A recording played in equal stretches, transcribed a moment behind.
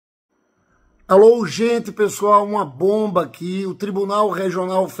Alô, gente, pessoal, uma bomba aqui. O Tribunal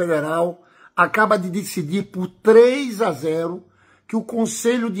Regional Federal acaba de decidir por 3-0 que o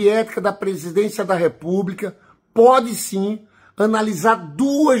Conselho de Ética da Presidência da República pode sim analisar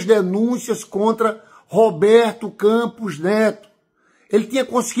 2 denúncias contra Roberto Campos Neto. Ele tinha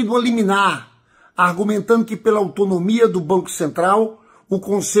conseguido uma liminar, argumentando que pela autonomia do Banco Central, o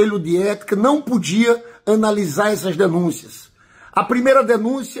Conselho de Ética não podia analisar essas denúncias. A primeira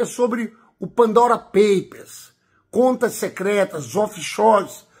denúncia é sobre o Pandora Papers, contas secretas,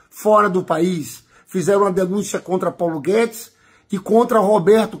 offshores fora do país. Fizeram uma denúncia contra Paulo Guedes e contra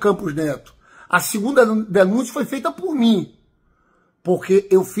Roberto Campos Neto. A segunda denúncia foi feita por mim, porque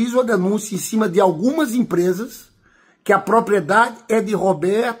eu fiz uma denúncia em cima de algumas empresas que a propriedade é de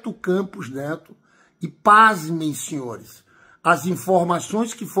Roberto Campos Neto. E pasmem, senhores, as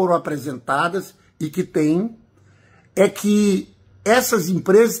informações que foram apresentadas e que tem é que essas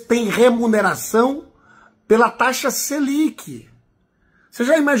empresas têm remuneração pela taxa Selic. Você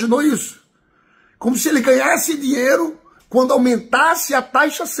já imaginou isso? Como se ele ganhasse dinheiro quando aumentasse a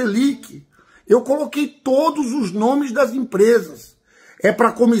taxa Selic. Eu coloquei todos os nomes das empresas. É para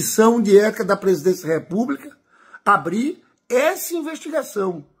a Comissão de Ética da Presidência da República abrir essa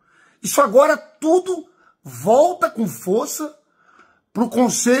investigação. Isso agora tudo volta com força para o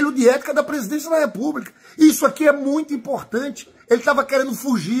Conselho de Ética da Presidência da República. Isso aqui é muito importante. Ele estava querendo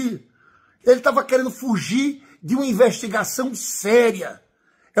fugir. Ele estava querendo fugir de uma investigação séria.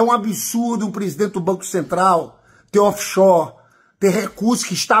 É um absurdo um presidente do Banco Central ter offshore, ter recursos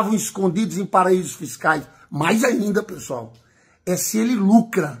que estavam escondidos em paraísos fiscais. Mais ainda, pessoal, é se ele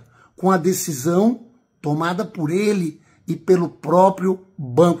lucra com a decisão tomada por ele e pelo próprio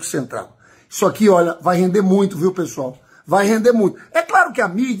Banco Central. Isso aqui, olha, vai render muito, viu, pessoal? Vai render muito. É claro que a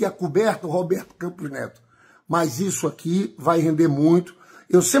mídia é coberta o Roberto Campos Neto, mas isso aqui vai render muito.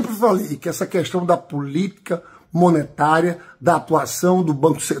 Eu sempre falei que essa questão da política monetária, da atuação do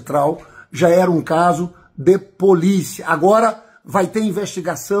Banco Central, já era um caso de polícia. Agora vai ter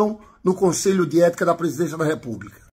investigação no Conselho de Ética da Presidência da República.